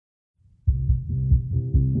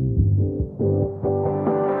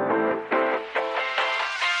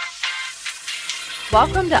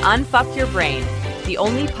Welcome to Unfuck Your Brain, the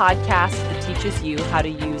only podcast that teaches you how to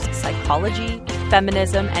use psychology,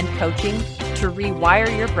 feminism, and coaching to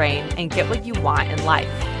rewire your brain and get what you want in life.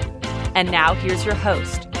 And now here's your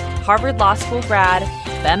host, Harvard Law School grad,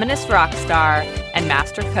 feminist rock star, and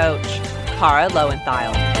master coach, Kara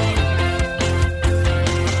Loewentheil.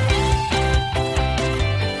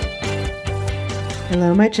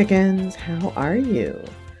 Hello, my chickens. How are you?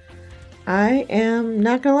 I am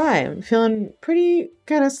not gonna lie, I'm feeling pretty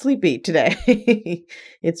kind of sleepy today.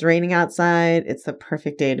 It's raining outside. It's the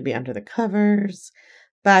perfect day to be under the covers,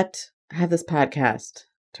 but I have this podcast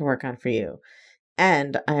to work on for you.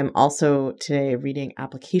 And I am also today reading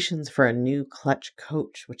applications for a new clutch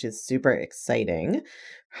coach, which is super exciting.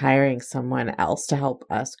 Hiring someone else to help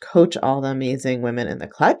us coach all the amazing women in the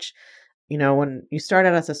clutch. You know, when you start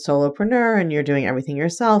out as a solopreneur and you're doing everything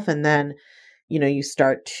yourself, and then you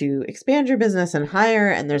start to expand your business and hire,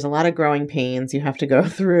 and there's a lot of growing pains you have to go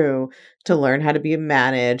through to learn how to be a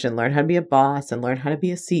manage and learn how to be a boss and learn how to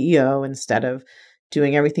be a CEO instead of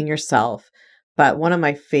doing everything yourself. But one of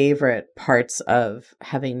my favorite parts of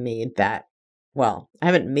having made that, well, I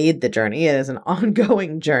haven't made the journey, it is an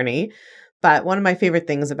ongoing journey, but one of my favorite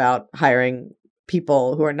things about hiring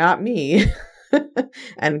people who are not me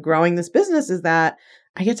and growing this business is that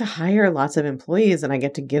I get to hire lots of employees and I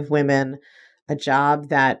get to give women a job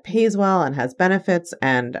that pays well and has benefits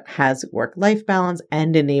and has work-life balance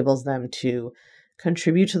and enables them to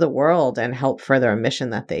contribute to the world and help further a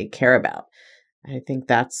mission that they care about. I think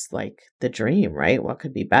that's like the dream, right? What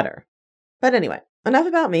could be better? But anyway, enough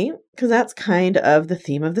about me, because that's kind of the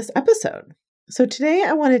theme of this episode. So today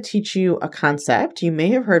I want to teach you a concept you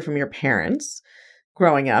may have heard from your parents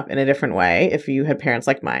growing up in a different way if you had parents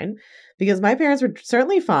like mine. Because my parents were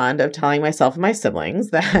certainly fond of telling myself and my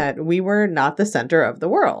siblings that we were not the center of the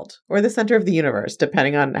world or the center of the universe,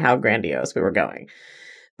 depending on how grandiose we were going.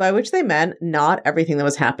 By which they meant not everything that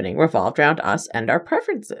was happening revolved around us and our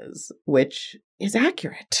preferences, which is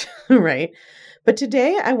accurate, right? But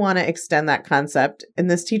today I want to extend that concept in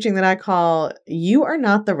this teaching that I call, you are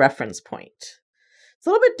not the reference point. It's a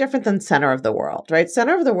little bit different than center of the world, right?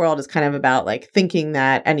 Center of the world is kind of about like thinking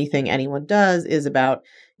that anything anyone does is about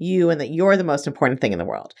you and that you're the most important thing in the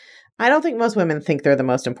world. I don't think most women think they're the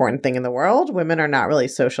most important thing in the world. Women are not really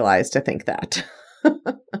socialized to think that.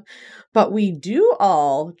 But we do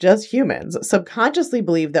all, just humans, subconsciously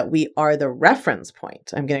believe that we are the reference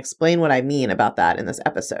point. I'm going to explain what I mean about that in this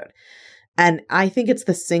episode. And I think it's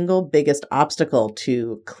the single biggest obstacle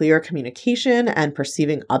to clear communication and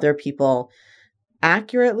perceiving other people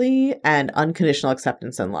accurately and unconditional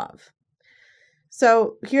acceptance and love.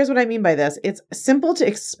 So here's what I mean by this. It's simple to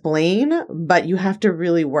explain, but you have to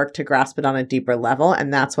really work to grasp it on a deeper level,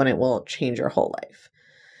 and that's when it will change your whole life.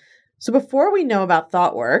 So before we know about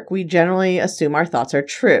thought work, we generally assume our thoughts are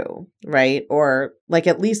true, right? Or like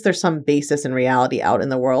at least there's some basis in reality out in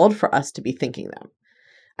the world for us to be thinking them.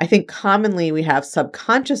 I think commonly we have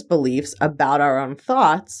subconscious beliefs about our own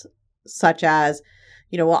thoughts, such as,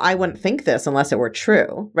 well, I wouldn't think this unless it were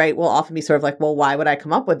true, right? We'll often be sort of like, well, why would I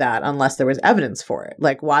come up with that unless there was evidence for it?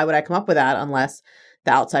 Like, why would I come up with that unless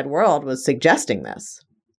the outside world was suggesting this,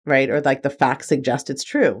 right? Or like the facts suggest it's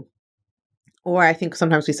true. Or I think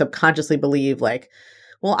sometimes we subconsciously believe like,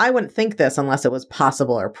 well, I wouldn't think this unless it was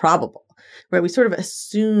possible or probable, right? We sort of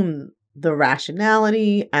assume the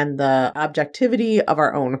rationality and the objectivity of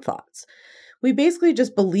our own thoughts. We basically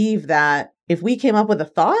just believe that if we came up with a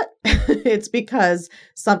thought, it's because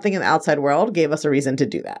something in the outside world gave us a reason to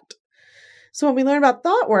do that. So when we learn about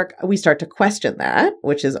thought work, we start to question that,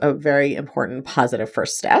 which is a very important positive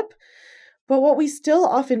first step. But what we still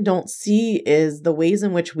often don't see is the ways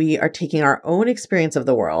in which we are taking our own experience of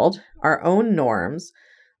the world, our own norms,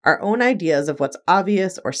 our own ideas of what's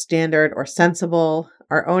obvious or standard or sensible,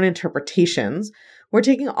 our own interpretations. We're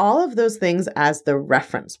taking all of those things as the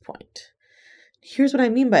reference point. Here's what I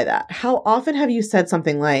mean by that. How often have you said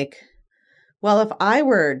something like, well, if I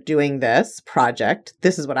were doing this project,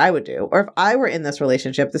 this is what I would do. Or if I were in this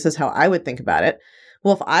relationship, this is how I would think about it.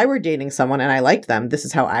 Well, if I were dating someone and I liked them, this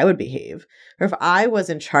is how I would behave. Or if I was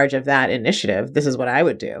in charge of that initiative, this is what I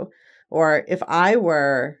would do. Or if I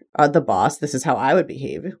were the boss, this is how I would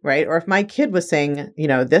behave, right? Or if my kid was saying,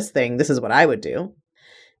 this thing, this is what I would do.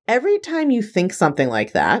 Every time you think something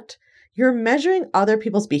like that, you're measuring other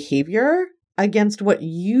people's behavior against what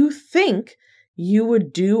you think you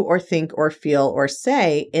would do or think or feel or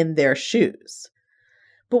say in their shoes.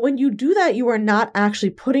 But when you do that, you are not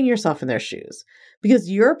actually putting yourself in their shoes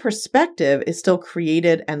because your perspective is still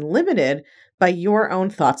created and limited by your own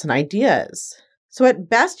thoughts and ideas. So at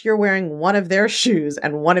best, you're wearing one of their shoes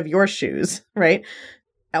and one of your shoes, right?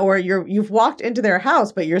 Or you've walked into their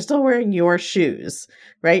house, but you're still wearing your shoes,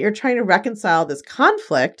 right? You're trying to reconcile this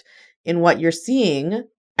conflict in what you're seeing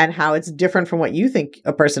and how it's different from what you think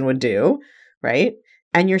a person would do, right?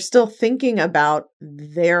 And you're still thinking about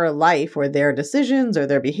their life or their decisions or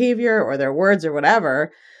their behavior or their words or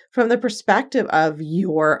whatever from the perspective of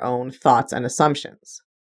your own thoughts and assumptions.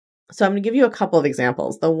 So I'm going to give you a couple of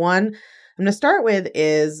examples. The one I'm going to start with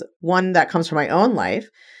is one that comes from my own life.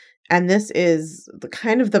 And this is the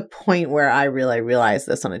kind of the point where I really realized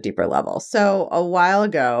this on a deeper level. So a while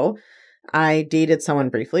ago, I dated someone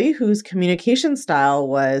briefly whose communication style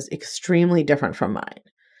was extremely different from mine.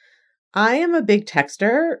 I am a big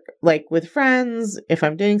texter, like with friends, if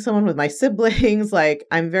I'm dating someone, with my siblings, like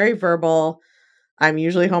I'm very verbal. I'm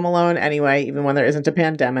usually home alone anyway, even when there isn't a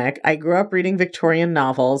pandemic. I grew up reading Victorian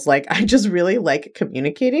novels. Like I just really like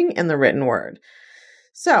communicating in the written word.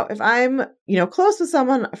 So if I'm, close with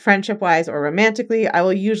someone friendship-wise or romantically, I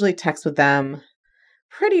will usually text with them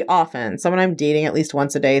pretty often. Someone I'm dating at least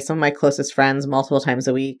once a day, some of my closest friends multiple times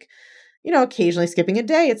a week, occasionally skipping a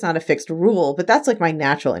day. It's not a fixed rule, but that's like my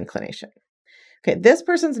natural inclination. Okay, this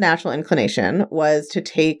person's natural inclination was to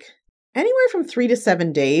take anywhere from 3 to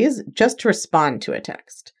 7 days just to respond to a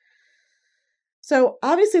text. So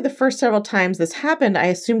obviously the first several times this happened, I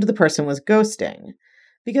assumed the person was ghosting.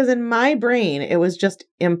 Because in my brain, it was just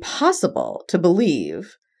impossible to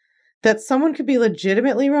believe that someone could be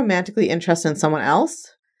legitimately romantically interested in someone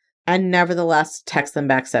else and nevertheless text them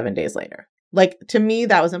back 7 days later. Like, to me,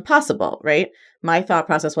 that was impossible, right? My thought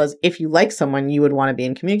process was, if you like someone, you would want to be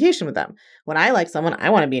in communication with them. When I like someone,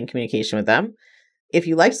 I want to be in communication with them. If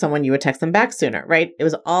you like someone, you would text them back sooner, right? It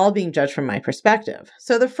was all being judged from my perspective.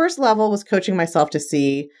 So the first level was coaching myself to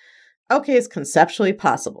see, okay, it's conceptually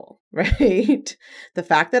possible, right? The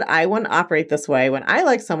fact that I wouldn't operate this way when I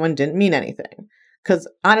like someone didn't mean anything. Because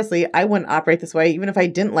honestly, I wouldn't operate this way even if I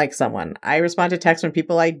didn't like someone. I respond to texts from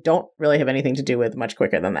people I don't really have anything to do with much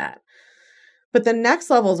quicker than that. But the next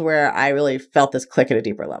level is where I really felt this click at a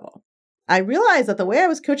deeper level. I realized that the way I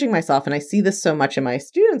was coaching myself, and I see this so much in my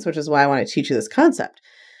students, which is why I want to teach you this concept,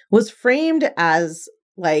 was framed as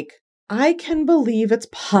like, I can believe it's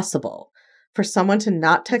possible for someone to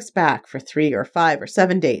not text back for 3 or 5 or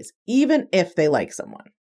 7 days, even if they like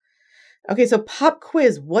someone. Okay, so pop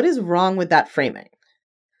quiz, what is wrong with that framing?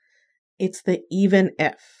 It's the even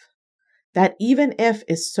if. That even if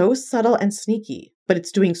is so subtle and sneaky, but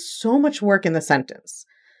it's doing so much work in the sentence,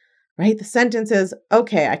 right? The sentence is,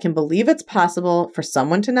 okay, I can believe it's possible for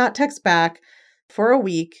someone to not text back for a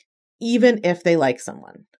week, even if they like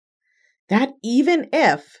someone. That even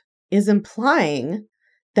if is implying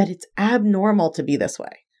that it's abnormal to be this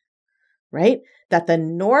way, right? That the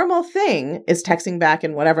normal thing is texting back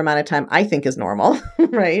in whatever amount of time I think is normal,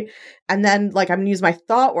 right? And then I'm going to use my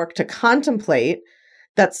thought work to contemplate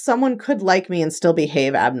that someone could like me and still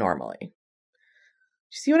behave abnormally.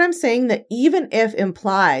 You see what I'm saying? That even if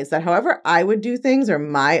implies that however I would do things or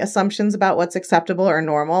my assumptions about what's acceptable or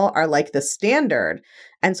normal are like the standard.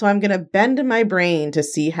 And so I'm going to bend in my brain to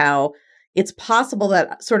see how it's possible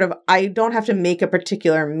that sort of I don't have to make a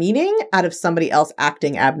particular meaning out of somebody else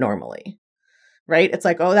acting abnormally, right? It's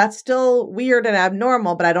like, oh, that's still weird and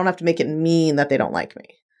abnormal, but I don't have to make it mean that they don't like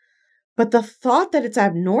me. But the thought that it's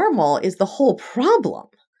abnormal is the whole problem.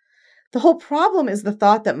 The whole problem is the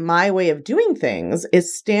thought that my way of doing things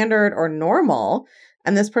is standard or normal,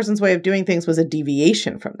 and this person's way of doing things was a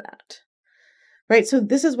deviation from that, right? So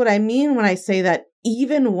this is what I mean when I say that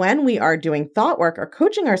even when we are doing thought work or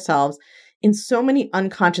coaching ourselves, in so many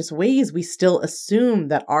unconscious ways, we still assume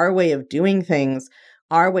that our way of doing things,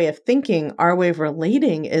 our way of thinking, our way of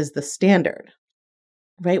relating is the standard,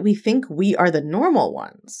 right? We think we are the normal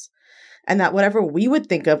ones, and that whatever we would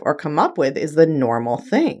think of or come up with is the normal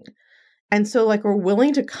thing. And so we're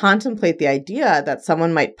willing to contemplate the idea that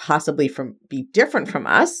someone might possibly be different from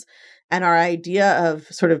us. And our idea of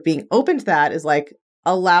sort of being open to that is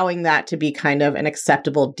allowing that to be kind of an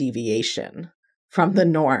acceptable deviation from the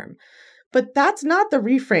norm. But that's not the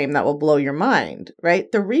reframe that will blow your mind, right?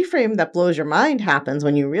 The reframe that blows your mind happens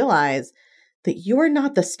when you realize that you're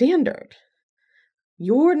not the standard.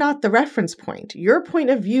 You're not the reference point. Your point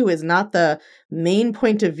of view is not the main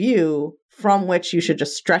point of view from which you should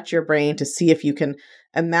just stretch your brain to see if you can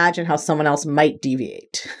imagine how someone else might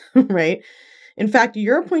deviate, right? In fact,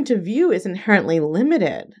 your point of view is inherently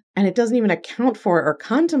limited, and it doesn't even account for or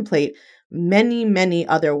contemplate many, many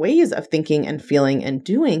other ways of thinking and feeling and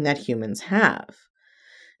doing that humans have.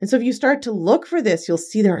 And so if you start to look for this, you'll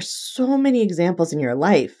see there are so many examples in your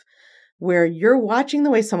life where you're watching the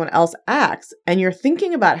way someone else acts and you're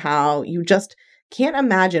thinking about how you just can't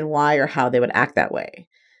imagine why or how they would act that way.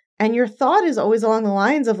 And your thought is always along the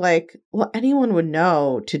lines of like, well, anyone would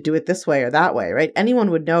know to do it this way or that way, right?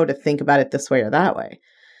 Anyone would know to think about it this way or that way.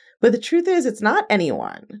 But the truth is, it's not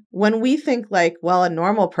anyone. When we think like, well, a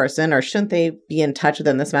normal person, or shouldn't they be in touch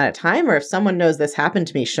within this amount of time? Or if someone knows this happened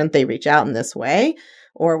to me, shouldn't they reach out in this way?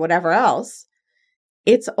 Or whatever else.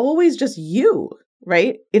 It's always just you,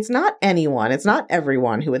 right? It's not anyone. It's not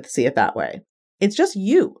everyone who would see it that way. It's just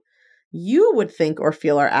you. You would think or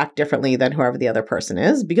feel or act differently than whoever the other person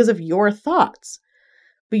is because of your thoughts.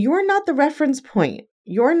 But you're not the reference point.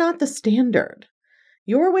 You're not the standard.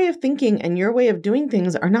 Your way of thinking and your way of doing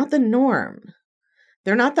things are not the norm.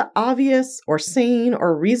 They're not the obvious or sane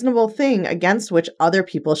or reasonable thing against which other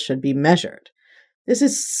people should be measured. This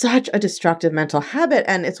is such a destructive mental habit,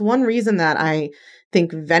 and it's one reason that I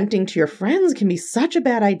think venting to your friends can be such a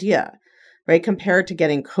bad idea, right? Compared to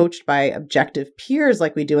getting coached by objective peers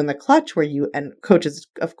like we do in the Clutch, where you, and coaches,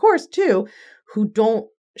 of course, too, who don't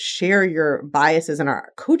share your biases and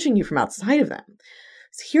are coaching you from outside of them.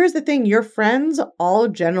 So here's the thing, your friends all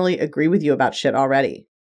generally agree with you about shit already.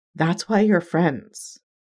 That's why you're friends.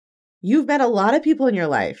 You've met a lot of people in your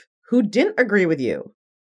life who didn't agree with you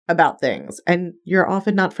about things, and you're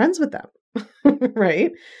often not friends with them,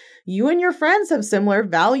 right? You and your friends have similar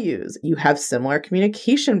values. You have similar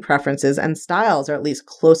communication preferences and styles, or at least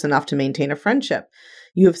close enough to maintain a friendship.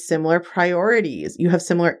 You have similar priorities. You have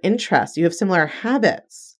similar interests. You have similar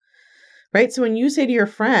habits, right? So when you say to your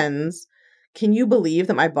friends, can you believe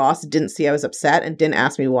that my boss didn't see I was upset and didn't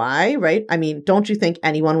ask me why, right? I mean, don't you think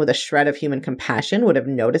anyone with a shred of human compassion would have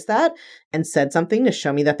noticed that and said something to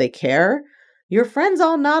show me that they care? Your friends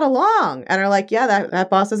all nod along and are like, yeah, that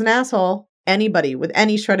boss is an asshole. Anybody with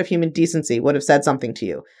any shred of human decency would have said something to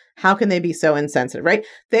you. How can they be so insensitive, right?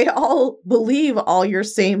 They all believe all your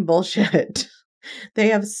same bullshit. They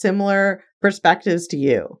have similar perspectives to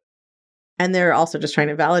you. And they're also just trying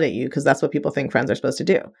to validate you because that's what people think friends are supposed to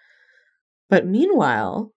do. But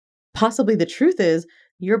meanwhile, possibly the truth is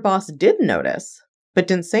your boss did notice, but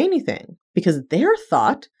didn't say anything because their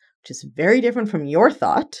thought, which is very different from your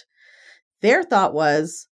thought, their thought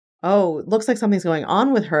was, oh, it looks like something's going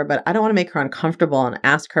on with her, but I don't want to make her uncomfortable and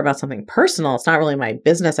ask her about something personal. It's not really my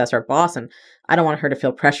business as her boss, and I don't want her to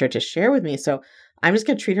feel pressure to share with me. So I'm just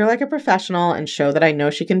going to treat her like a professional and show that I know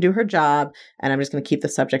she can do her job, and I'm just going to keep the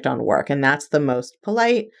subject on work. And that's the most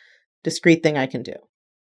polite, discreet thing I can do.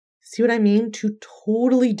 See what I mean? Two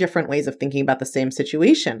totally different ways of thinking about the same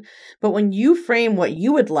situation. But when you frame what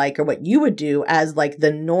you would like or what you would do as like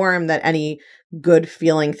the norm that any good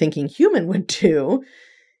feeling thinking human would do,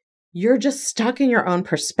 you're just stuck in your own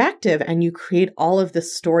perspective and you create all of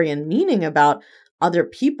this story and meaning about other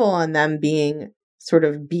people and them being sort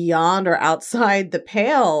of beyond or outside the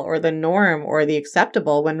pale or the norm or the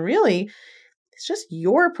acceptable when really it's just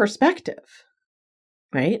your perspective,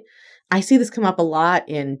 right? I see this come up a lot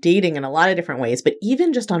in dating in a lot of different ways, but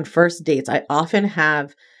even just on first dates, I often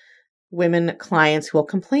have women clients who will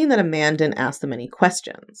complain that a man didn't ask them any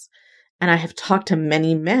questions. And I have talked to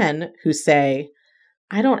many men who say,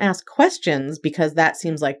 I don't ask questions because that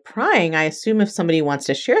seems like prying. I assume if somebody wants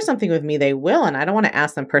to share something with me, they will. And I don't want to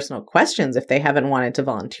ask them personal questions if they haven't wanted to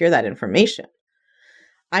volunteer that information.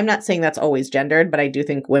 I'm not saying that's always gendered, but I do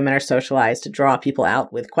think women are socialized to draw people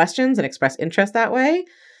out with questions and express interest that way.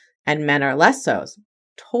 And men are less so.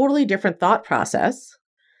 Totally different thought process,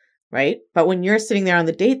 right? But when you're sitting there on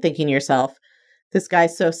the date thinking to yourself, this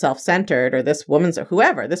guy's so self-centered, or this woman's, or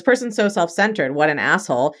whoever, this person's so self-centered, what an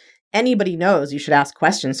asshole. Anybody knows you should ask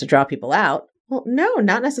questions to draw people out. Well, no,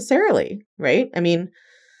 not necessarily, right? I mean,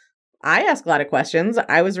 I ask a lot of questions.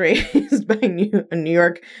 I was raised by a New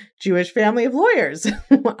York Jewish family of lawyers.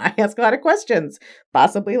 I ask a lot of questions,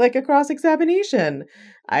 possibly like a cross-examination.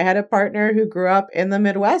 I had a partner who grew up in the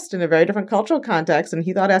Midwest in a very different cultural context, and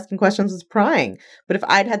he thought asking questions was prying. But if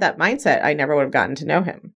I'd had that mindset, I never would have gotten to know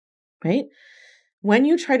him, right? When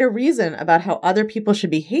you try to reason about how other people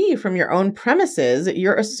should behave from your own premises,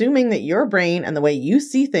 you're assuming that your brain and the way you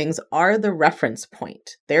see things are the reference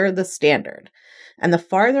point. They're the standard. And the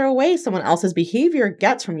farther away someone else's behavior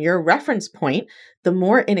gets from your reference point, the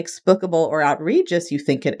more inexplicable or outrageous you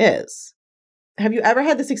think it is. Have you ever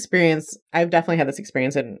had this experience? I've definitely had this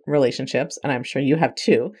experience in relationships, and I'm sure you have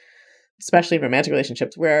too, especially in romantic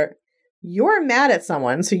relationships, where you're mad at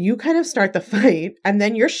someone, so you kind of start the fight, and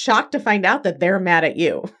then you're shocked to find out that they're mad at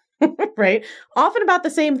you, right? Often about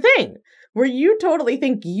the same thing, where you totally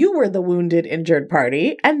think you were the wounded, injured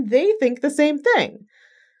party, and they think the same thing,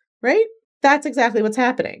 right? That's exactly what's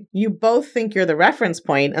happening. You both think you're the reference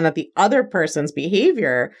point and that the other person's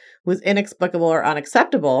behavior was inexplicable or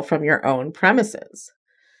unacceptable from your own premises.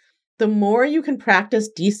 The more you can practice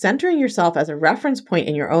decentering yourself as a reference point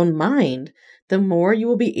in your own mind, the more you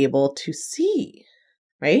will be able to see,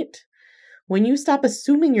 right? When you stop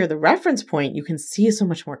assuming you're the reference point, you can see so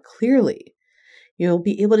much more clearly. You'll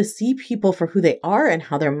be able to see people for who they are and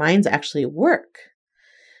how their minds actually work.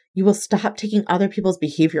 You will stop taking other people's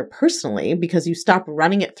behavior personally because you stop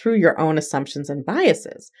running it through your own assumptions and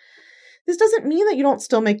biases. This doesn't mean that you don't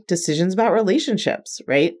still make decisions about relationships,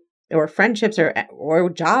 right? Or friendships or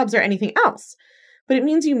jobs or anything else. But it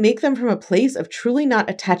means you make them from a place of truly not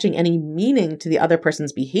attaching any meaning to the other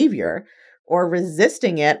person's behavior or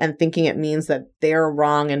resisting it and thinking it means that they're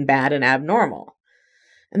wrong and bad and abnormal.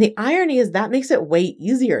 And the irony is that makes it way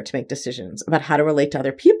easier to make decisions about how to relate to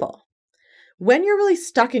other people. When you're really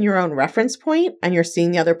stuck in your own reference point and you're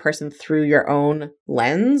seeing the other person through your own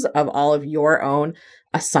lens of all of your own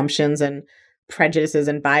assumptions and prejudices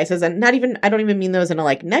and biases, and I don't even mean those in a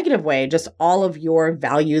like negative way, just all of your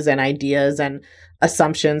values and ideas and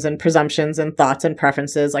assumptions and presumptions and thoughts and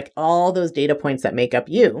preferences, like all those data points that make up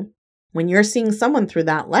you. When you're seeing someone through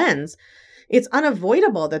that lens, it's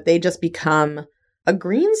unavoidable that they just become a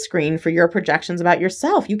green screen for your projections about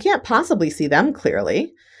yourself. You can't possibly see them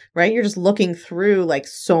clearly, right? You're just looking through like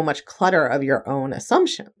so much clutter of your own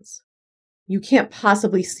assumptions. You can't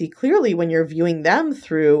possibly see clearly when you're viewing them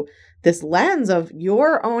through this lens of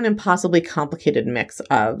your own impossibly complicated mix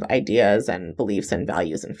of ideas and beliefs and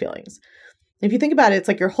values and feelings. If you think about it, it's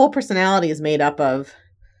like your whole personality is made up of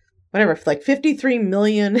whatever, like 53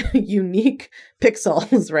 million unique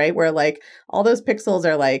pixels, right? Where like all those pixels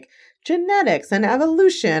are like genetics and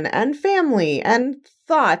evolution and family and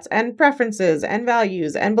thoughts and preferences and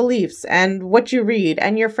values and beliefs and what you read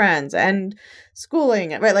and your friends and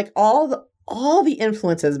schooling, right? Like all the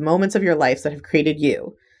influences, moments of your life that have created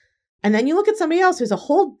you. And then you look at somebody else who's a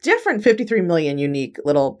whole different 53 million unique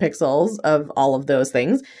little pixels of all of those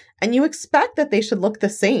things, and you expect that they should look the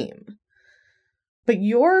same. But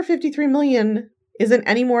your 53 million isn't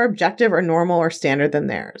any more objective or normal or standard than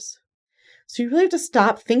theirs. So you really have to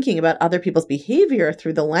stop thinking about other people's behavior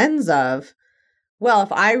through the lens of, well,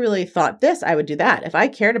 if I really thought this, I would do that. If I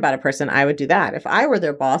cared about a person, I would do that. If I were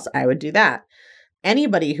their boss, I would do that.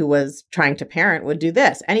 Anybody who was trying to parent would do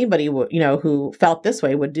this. Anybody who felt this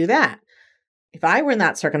way would do that. If I were in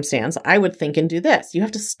that circumstance, I would think and do this. You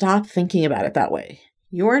have to stop thinking about it that way.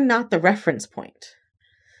 You're not the reference point.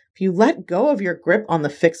 If you let go of your grip on the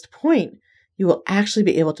fixed point, you will actually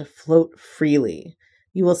be able to float freely.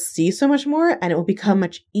 You will see so much more, and it will become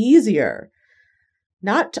much easier,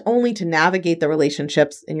 not only to navigate the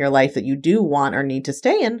relationships in your life that you do want or need to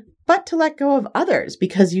stay in, but to let go of others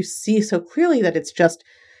because you see so clearly that it's just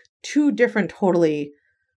two different, totally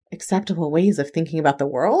acceptable ways of thinking about the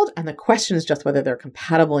world. And the question is just whether they're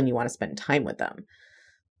compatible and you want to spend time with them,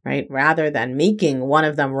 right? Rather than making one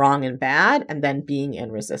of them wrong and bad and then being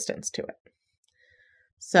in resistance to it.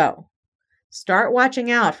 So start watching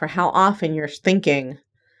out for how often you're thinking,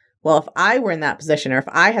 well, if I were in that position, or if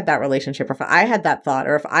I had that relationship, or if I had that thought,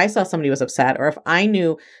 or if I saw somebody was upset, or if I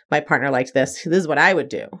knew my partner liked this is what I would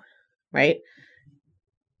do, right?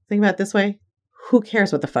 Think about it this way. Who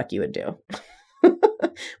cares what the fuck you would do?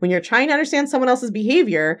 When you're trying to understand someone else's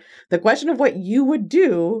behavior, the question of what you would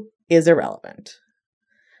do is irrelevant.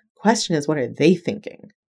 Question is, what are they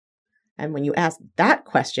thinking? And when you ask that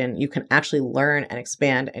question, you can actually learn and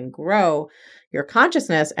expand and grow your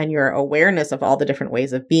consciousness and your awareness of all the different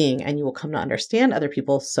ways of being. And you will come to understand other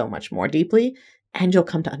people so much more deeply. And you'll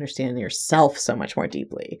come to understand yourself so much more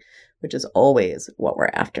deeply, which is always what we're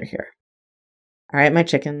after here. All right, my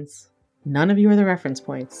chickens, none of you are the reference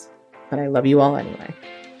points, but I love you all anyway.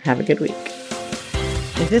 Have a good week.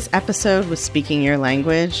 If this episode was speaking your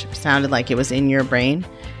language, sounded like it was in your brain,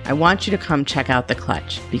 I want you to come check out The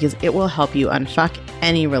Clutch because it will help you unfuck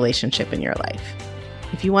any relationship in your life.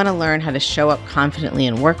 If you want to learn how to show up confidently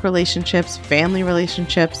in work relationships, family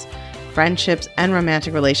relationships, friendships, and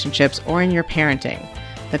romantic relationships, or in your parenting,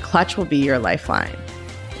 The Clutch will be your lifeline.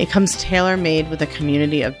 It comes tailor-made with a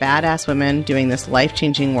community of badass women doing this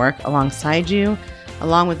life-changing work alongside you,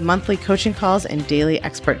 along with monthly coaching calls and daily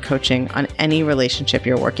expert coaching on any relationship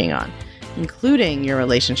you're working on, including your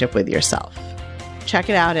relationship with yourself. Check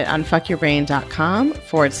it out at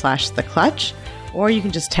unfuckyourbrain.com/The Clutch, or you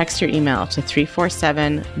can just text your email to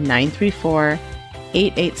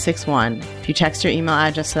 347-934-8861. If you text your email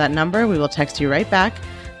address to that number, we will text you right back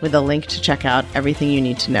with a link to check out everything you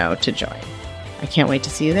need to know to join. I can't wait to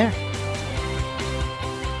see you there.